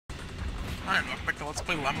Alright, welcome back to Let's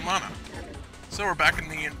Play La-Mulana. So we're back in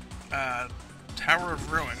the Tower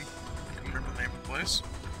of Ruin. I can remember the name of the place.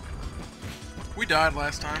 We died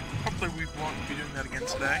last time. Hopefully we won't be doing that again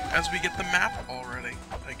today, as we get the map already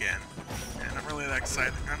again. And I'm really that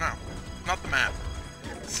excited. No, not the map.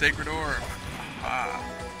 Sacred Orb. Ah.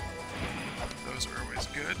 Those are always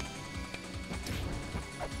good.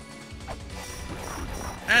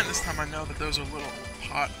 And this time I know that those are little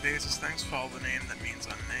pot bases things. Follow the name that means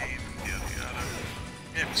unnamed, yada yada.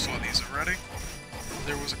 Yeah, we saw these already.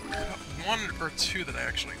 There was one or two that I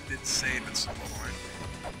actually did save at some point.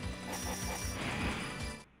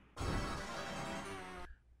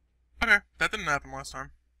 Okay, that didn't happen last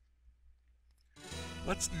time.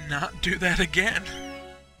 Let's not do that again.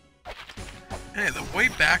 Hey, the way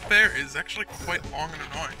back there is actually quite long and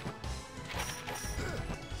annoying.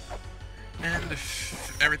 And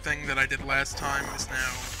if everything that I did last time is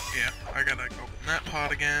now... Yeah, I gotta open that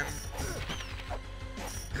pot again.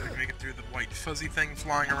 Gotta make it through the white fuzzy thing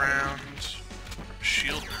flying around.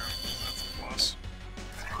 Shield now, that's a plus.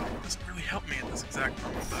 Doesn't really help me at this exact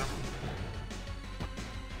moment, though.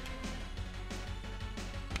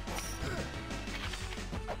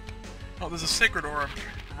 Oh, there's a Sacred Orb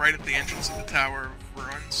right at the entrance of the Tower of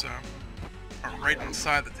Ruin, so... Or right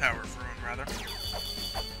inside the Tower of Ruin, rather.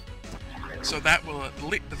 So that will, at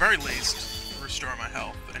the very least, restore my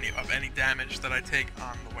health of any damage that I take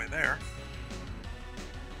on the way there.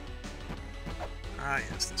 Ah,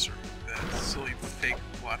 yes, this is that silly fake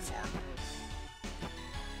platform.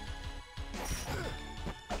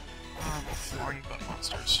 Flying butt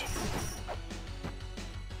monsters.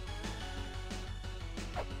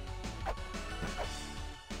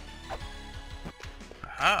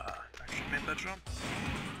 Aha! Actually made that jump.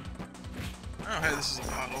 Oh, hey, this is a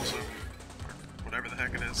pot also. Or whatever the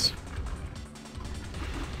heck it is.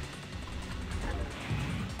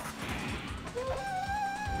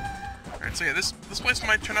 Alright, so yeah, this place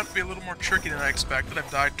might turn out to be a little more tricky than I expected.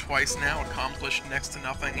 I've died twice now, accomplished next to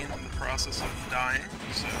nothing in the process of dying,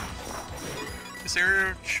 so... This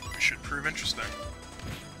area should prove interesting.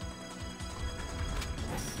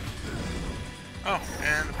 Oh,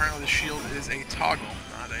 and apparently the shield is a toggle,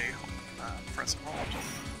 not a press and hold.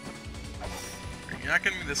 You're not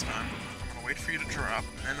getting me this time. I'm gonna wait for you to drop,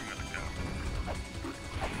 and then I'm gonna go.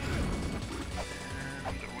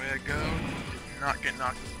 And away I go. Did not get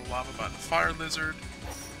knocked into the lava by the fire lizard.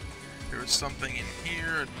 There was something in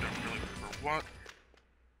here, I don't really remember what.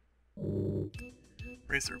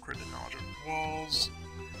 Raise the recorded knowledge of walls.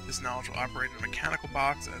 This knowledge will operate in a mechanical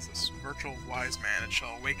box as a virtual wise man. It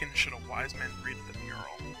shall awaken should a wise man read the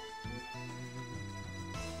mural.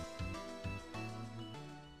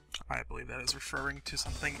 I believe that is referring to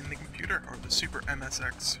something in the computer, or the Super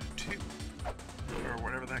MSX2, or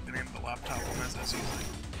whatever the heck the name of the laptop MS is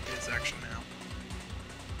actually now.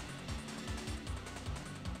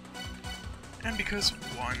 And because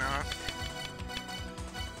why not?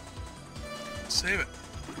 Save it.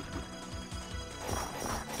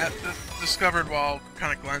 Discovered while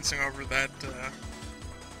kind of glancing over that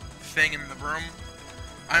thing in the room.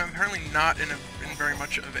 I'm apparently not in very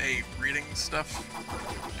much of a reading stuff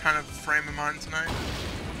kind of frame of mind tonight.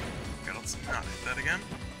 Okay, let's not hit that again.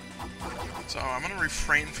 So I'm gonna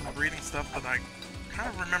refrain from reading stuff that I kind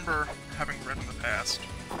of remember having read in the past.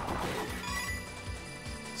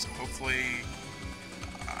 So hopefully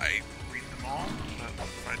I read them all, but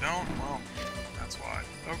if I don't, well, that's why.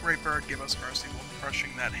 Oh, great bird, give us mercy. Will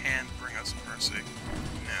crushing that hand bring us mercy?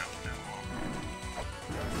 No, no.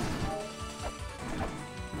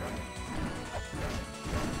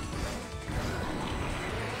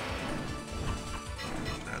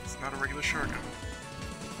 That's not a regular shuriken.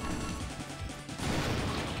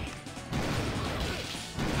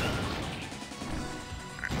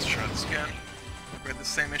 Alright, let's try this again. We had the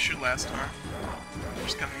same issue last time. We're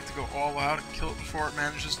just gonna need to go all out and kill it before it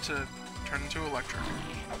manages to turn into electric.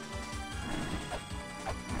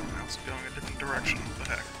 Now it's going a different direction. What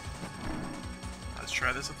the heck? Let's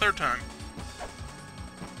try this a third time.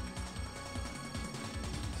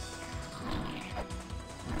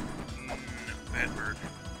 No, bad bird.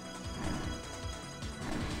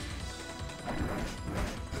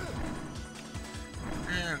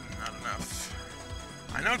 And not enough.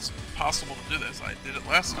 I know it's possible to do this. I did it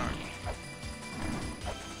last time.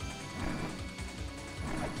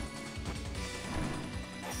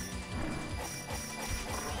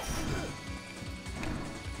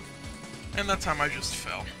 And that time I just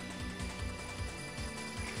fell.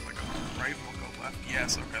 We'll go right, we'll go left.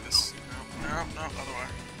 Yes, okay, this... No, other way.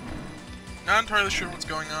 Not entirely sure what's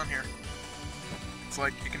going on here. It's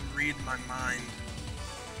like you can read my mind.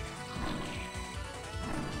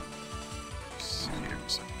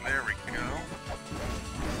 There we go.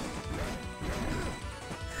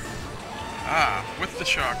 Ah, with the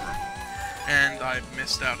chakra. And I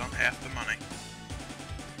missed out on half the money.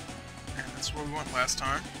 And that's where we went last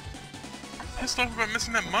time. I'm pissed off about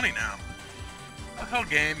missing that money now. What the hell,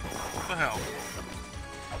 game? What the hell?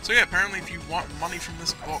 So yeah, apparently if you want money from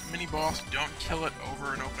this mini-boss, don't kill it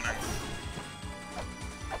over an opening.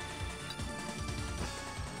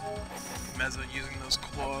 Meza using those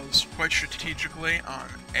claws quite strategically on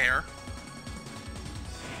air.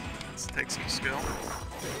 Let's take some skill.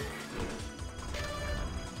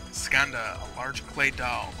 Skanda, a large clay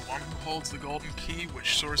doll, the one who holds the golden key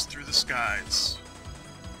which soars through the skies.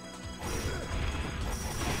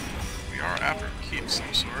 We are after a key of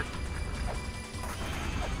some sort.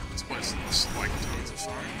 This place looks like tons of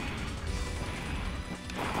fun.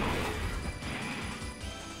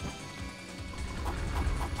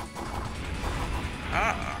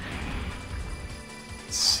 Ah!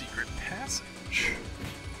 Secret passage.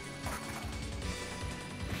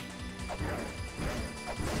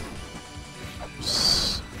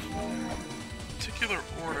 Particular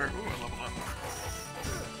order. Ooh, I leveled up.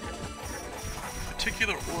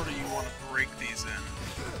 Particular order you want to break these in.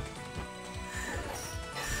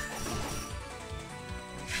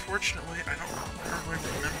 Unfortunately, I don't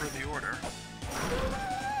currently remember the order.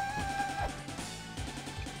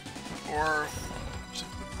 Or just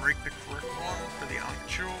break the correct one for the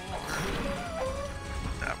actual.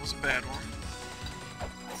 That was a bad one.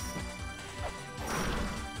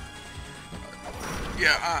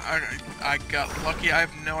 Yeah, I got lucky. I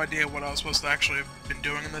have no idea what I was supposed to actually have been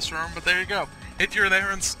doing in this room, but there you go. If you're there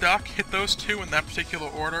and stuck, hit those two in that particular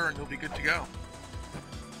order and you'll be good to go.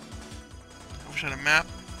 I wish I had a map,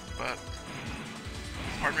 but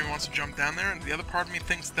part of me wants to jump down there, and the other part of me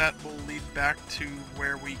thinks that will lead back to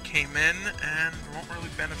where we came in, and it won't really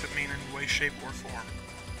benefit me in any way, shape, or form.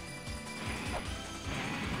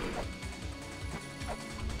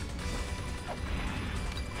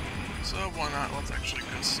 So why not? Let's actually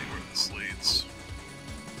go see where this leads.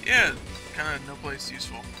 Yeah, kind of no place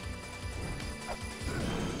useful.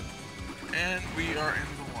 And we are in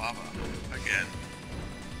the lava again.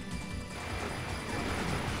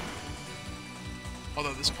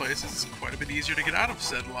 Although this place is quite a bit easier to get out of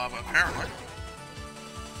said lava, apparently.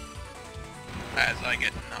 As I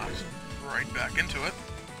get knocked right back into it.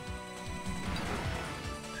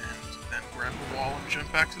 And then grab the wall and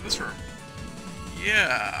jump back to this room.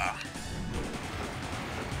 Yeah.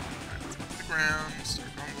 Let's hit the ground,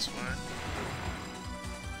 start going this way.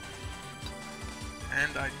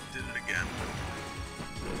 And I did it again.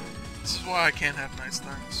 This is why I can't have nice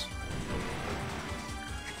things.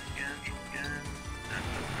 Jump again.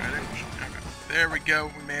 Okay. There we go,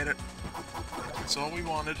 we made it. That's all we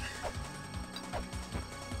wanted.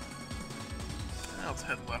 Now let's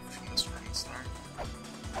head left from this room this time.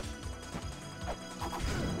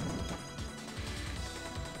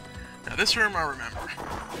 Now this room I remember.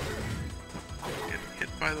 Get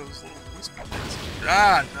hit by those little wispy things.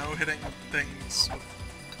 Ah, no hitting things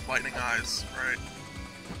with lightning eyes, right.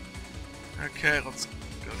 Okay, let's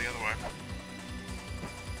go the other way.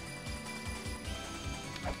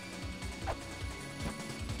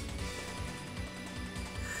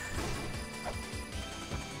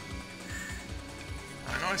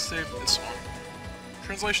 I know I saved this one.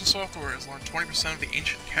 Translation software has learned 20% of the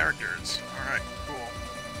ancient characters. Alright, cool.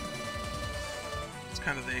 It's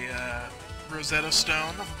kind of the Rosetta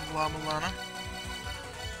Stone of La-Mulana.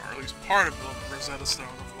 Or at least part of the Rosetta Stone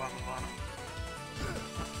of La-Mulana.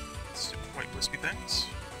 Stupid white wispy things.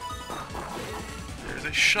 There's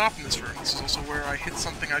a shop in this room. This is also where I hit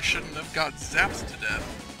something I shouldn't have, got zapped to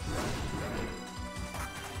death.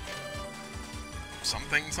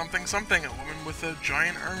 Something, something, something. A woman with a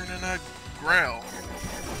giant urn and a grail.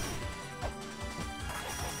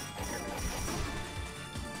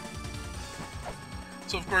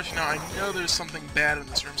 So of course, you know, I know there's something bad in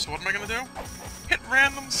this room, so what am I gonna do? Hit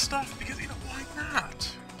random stuff, because, you know, why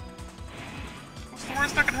not? What's the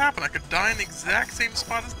worst that could happen? I could die in the exact same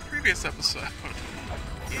spot as the previous episode.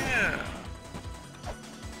 Yeah.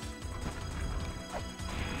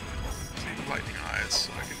 See, lightning eyes,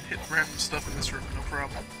 so I can hit random stuff in this room, no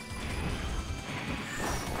problem.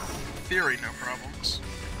 In theory, no problems.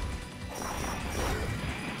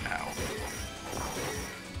 Ow.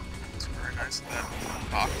 It's very nice that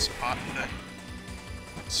box pot thing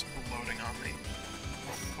exploding on me,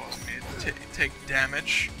 causing me to take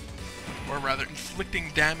damage, or rather,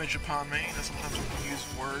 inflicting damage upon me. You know, sometimes we can use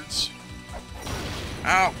words.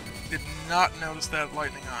 Ow! Did not notice that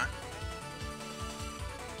lightning eye.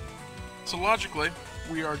 So logically,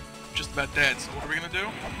 we are just about dead, so what are we gonna do?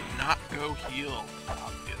 Not go heal,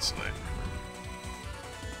 obviously.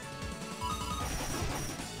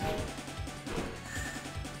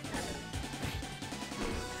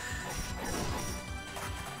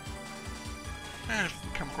 And if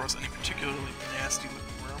we come across any particularly nasty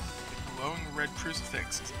looking room, the glowing red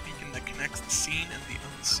crucifix is a beacon that connects the seen and the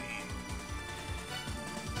unseen.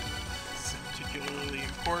 This isn't particularly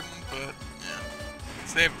important, but yeah.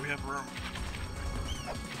 Save it, we have room.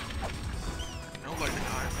 No lightning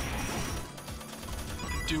eye. We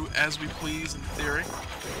can do as we please in theory.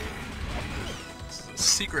 This is a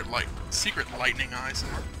secret lightning eye,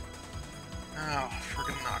 sir. Oh,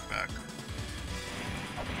 friggin' knockback.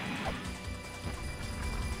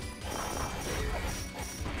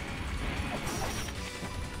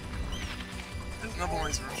 There's another one of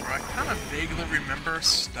these rooms where I kind of vaguely remember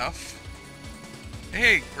stuff.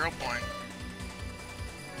 Hey, grill point.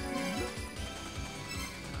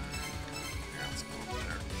 Yeah, let's go over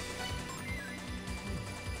there.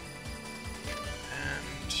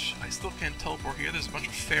 And I still can't teleport here. There's a bunch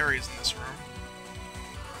of fairies in this room.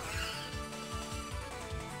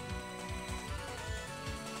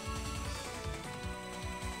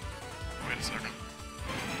 Wait a second.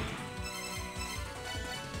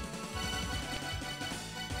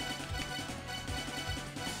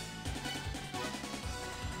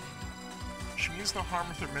 She means no harm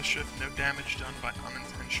with her mischief, no damage done by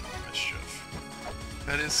unintentional mischief.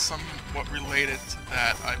 That is somewhat related to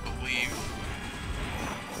that, I believe.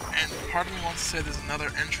 And part of me wants to say there's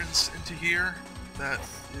another entrance into here that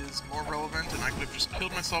is more relevant, and I could have just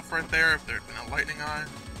killed myself right there if there had been a lightning eye.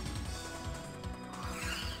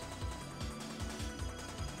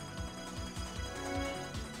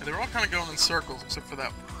 And they were all kind of going in circles, except for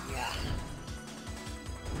that one.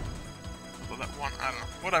 Although that one, I don't know.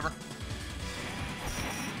 Whatever.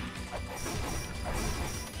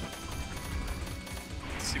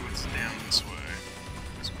 Let's see what's down this way.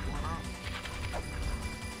 What's going on?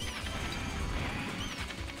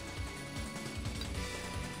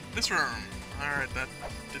 This room. Alright, that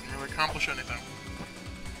didn't really accomplish anything.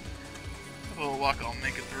 With a little luck, I'll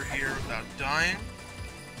make it through here without dying.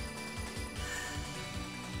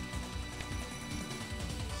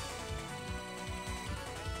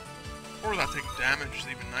 Or without taking damage is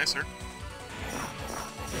even nicer.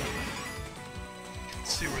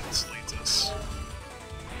 Let's see where this leads us.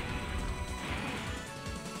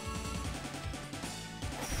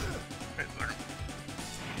 Wait a second.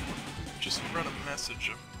 Just read a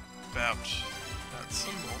message about that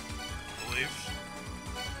symbol, I believe.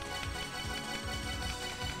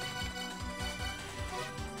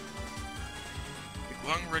 The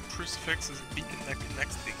glowing red crucifix is a beacon that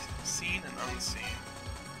connects the seen and unseen.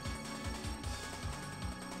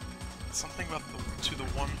 Something about to the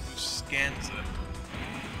one who scans it.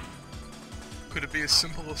 Could it be as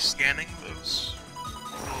simple as scanning those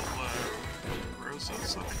little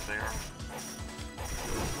roses? I think they are.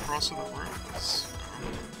 Across the roof.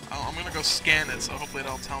 I'm gonna go scan it, so hopefully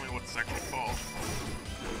it'll tell me what it's actually called.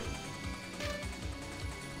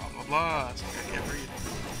 Blah blah blah. Something I can't read.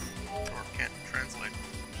 Or can't translate.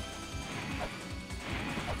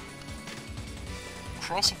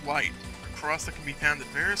 Cross of Light. A cross that can be found at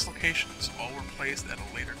various locations, all were placed at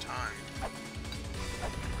a later time.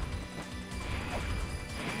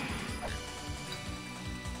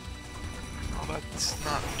 Well, that's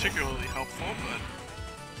not particularly helpful, but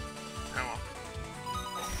oh well.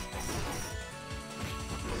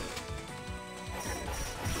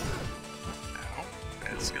 Ow.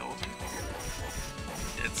 Dead skeleton.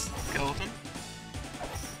 Dead skeleton.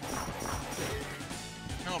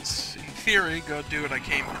 Now let's, in theory, go do what I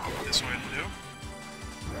came this way to do.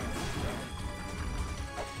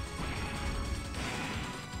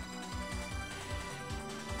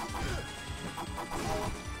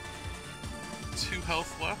 Two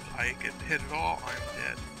health left. I get hit at all, I'm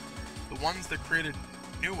dead. The ones that created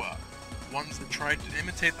Nua, the ones that tried to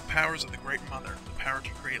imitate the powers of the Great Mother, the power to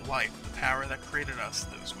create life, the power that created us,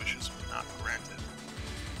 those wishes were not granted.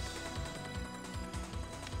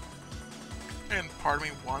 And part of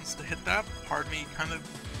me wants to hit that, part of me kind of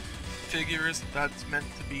figures that's meant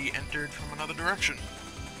to be entered from another direction.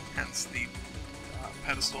 Hence the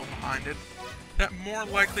pedestal behind it. That more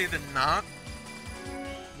likely than not,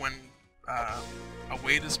 when a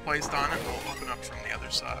weight is placed on it, will open up from the other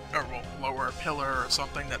side, or will lower a pillar or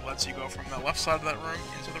something that lets you go from the left side of that room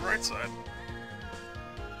into the right side.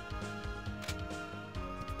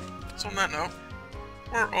 So on that note,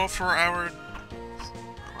 we're off for our,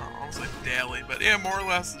 I almost like daily, but yeah, more or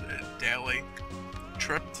less daily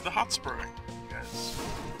trip to the hot spring. You guys,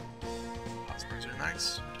 hot springs are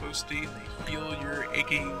nice, toasty, they heal your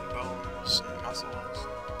aching bones and muscles.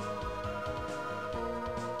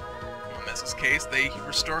 In this case, they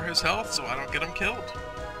restore his health so I don't get him killed.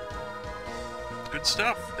 Good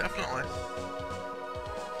stuff, definitely.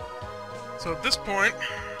 So at this point,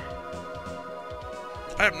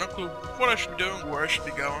 I have no clue what I should be doing, where I should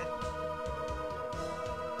be going.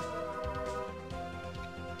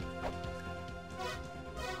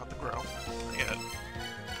 Not the grow, not yet.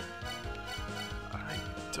 I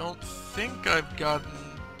don't think I've gotten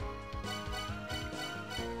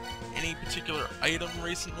any particular item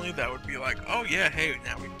recently that would be like, oh yeah, hey,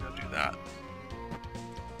 now we can go do that.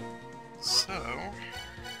 So,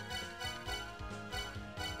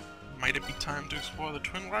 might it be time to explore the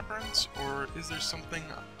Twin Labyrinths, or is there something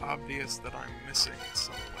obvious that I'm missing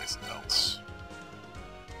someplace else?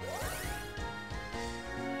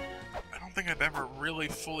 I don't think I've ever really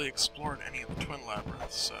fully explored any of the Twin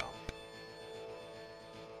Labyrinths, so...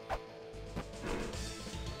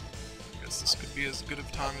 guess this could be as good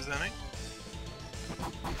of time as any.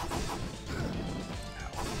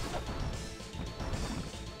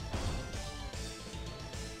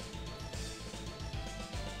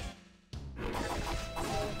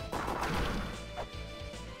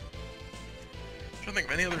 I don't think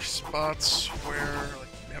of any other spots where like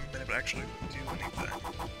we haven't been able to actually do anything.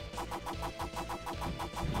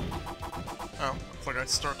 Oh, looks like I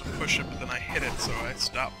start to push it, but then I hit it, so I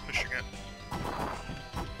stop pushing it.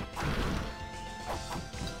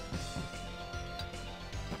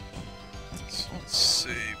 So let's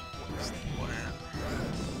see, what is the plan?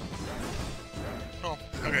 Oh,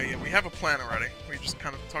 okay, yeah, we have a plan already. We just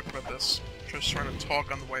kind of talked about this. Just trying to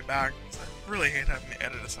talk on the way back. I really hate having to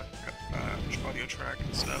edit a second audio track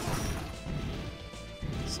and stuff.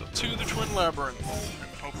 So to the Twin Labyrinth,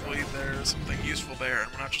 and hopefully there's something useful there,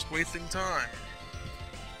 and we're not just wasting time.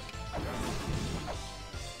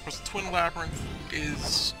 Of course, the Twin Labyrinth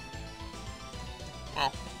is,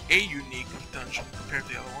 well, a unique dungeon compared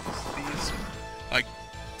to the other ones. These, like,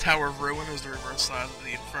 Tower of Ruin is the reverse side of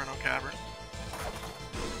the Inferno Cavern.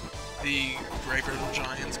 The Graveyard of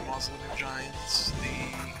Giants, Mausoleum of Giants,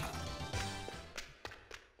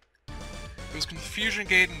 it was Confusion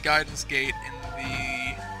Gate and Guidance Gate in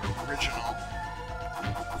the original.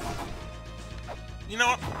 You know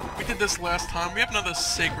what? We did this last time. We have another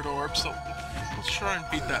Sacred Orb, so let's try and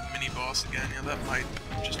beat that mini-boss again. Yeah, that might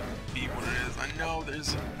just be what it is.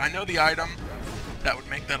 I know the item that would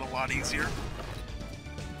make that a lot easier.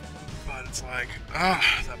 But it's like,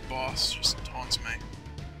 that boss just taunts me.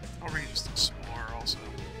 I'll really just explore also.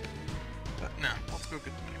 But no, let's go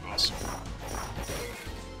get the mini-boss.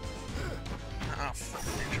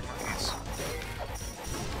 Nature monkeys.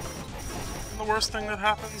 And the worst thing that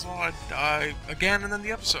happens, well, I die again and then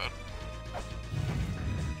the episode.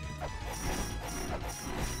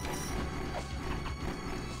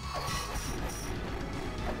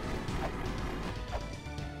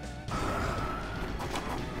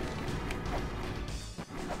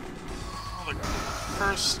 Well, the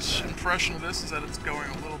first impression of this is that it's going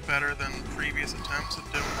a little better than previous attempts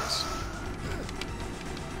at doing this.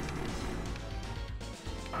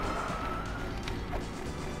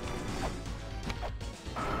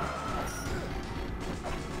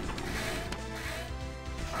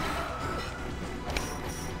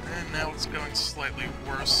 And now it's going slightly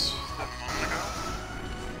worse than a moment ago.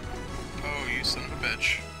 Oh, you son of a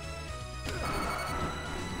bitch.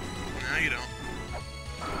 No, you don't.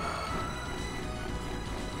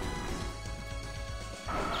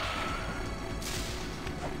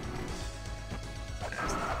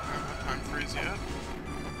 Yet.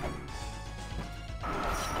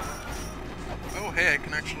 Oh, hey, I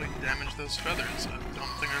can actually damage those feathers. I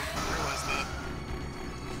don't think I realized that.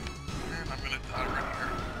 And I'm gonna die right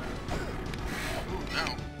here. Ooh, no.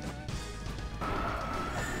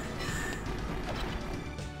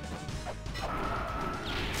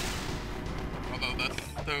 Although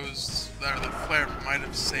that flare might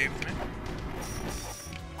have saved me.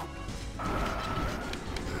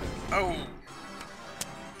 Oh!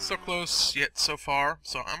 So close, yet so far,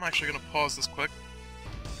 so I'm actually going to pause this quick.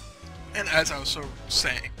 And as I was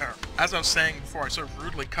saying before, I so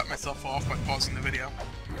rudely cut myself off by pausing the video.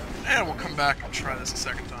 And we'll come back and try this a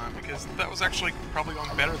second time, because that was actually probably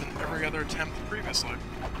going better than every other attempt previously.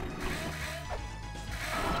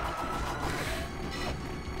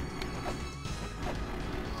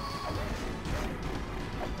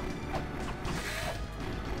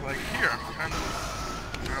 Like here, I'm kind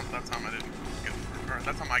of... well, that time I didn't get... or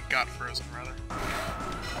that time I got frozen, rather.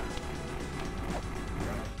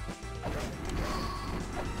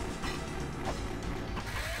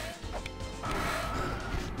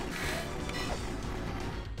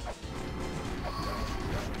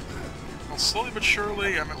 slowly but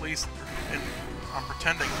surely, I'm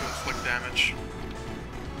pretending to inflict damage.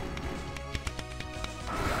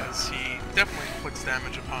 As he definitely inflicts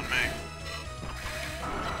damage upon me.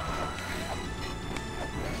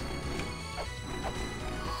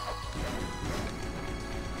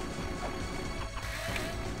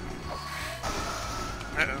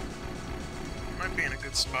 Uh-oh. Might be in a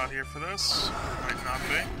good spot here for this. Might not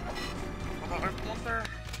be. Although I wonder...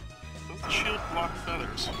 Does the shield block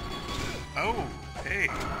feathers? Oh, hey.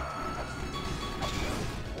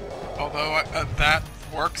 Although that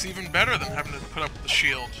works even better than having to put up with the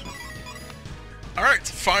shield. Alright,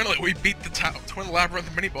 finally we beat the Twin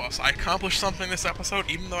Labyrinth mini-boss. I accomplished something this episode,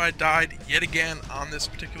 even though I died yet again on this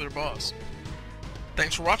particular boss.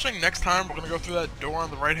 Thanks for watching. Next time we're going to go through that door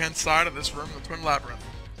on the right-hand side of this room in the Twin Labyrinth.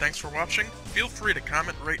 Thanks for watching. Feel free to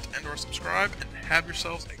comment, rate, and/or subscribe, and have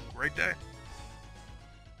yourselves a great day.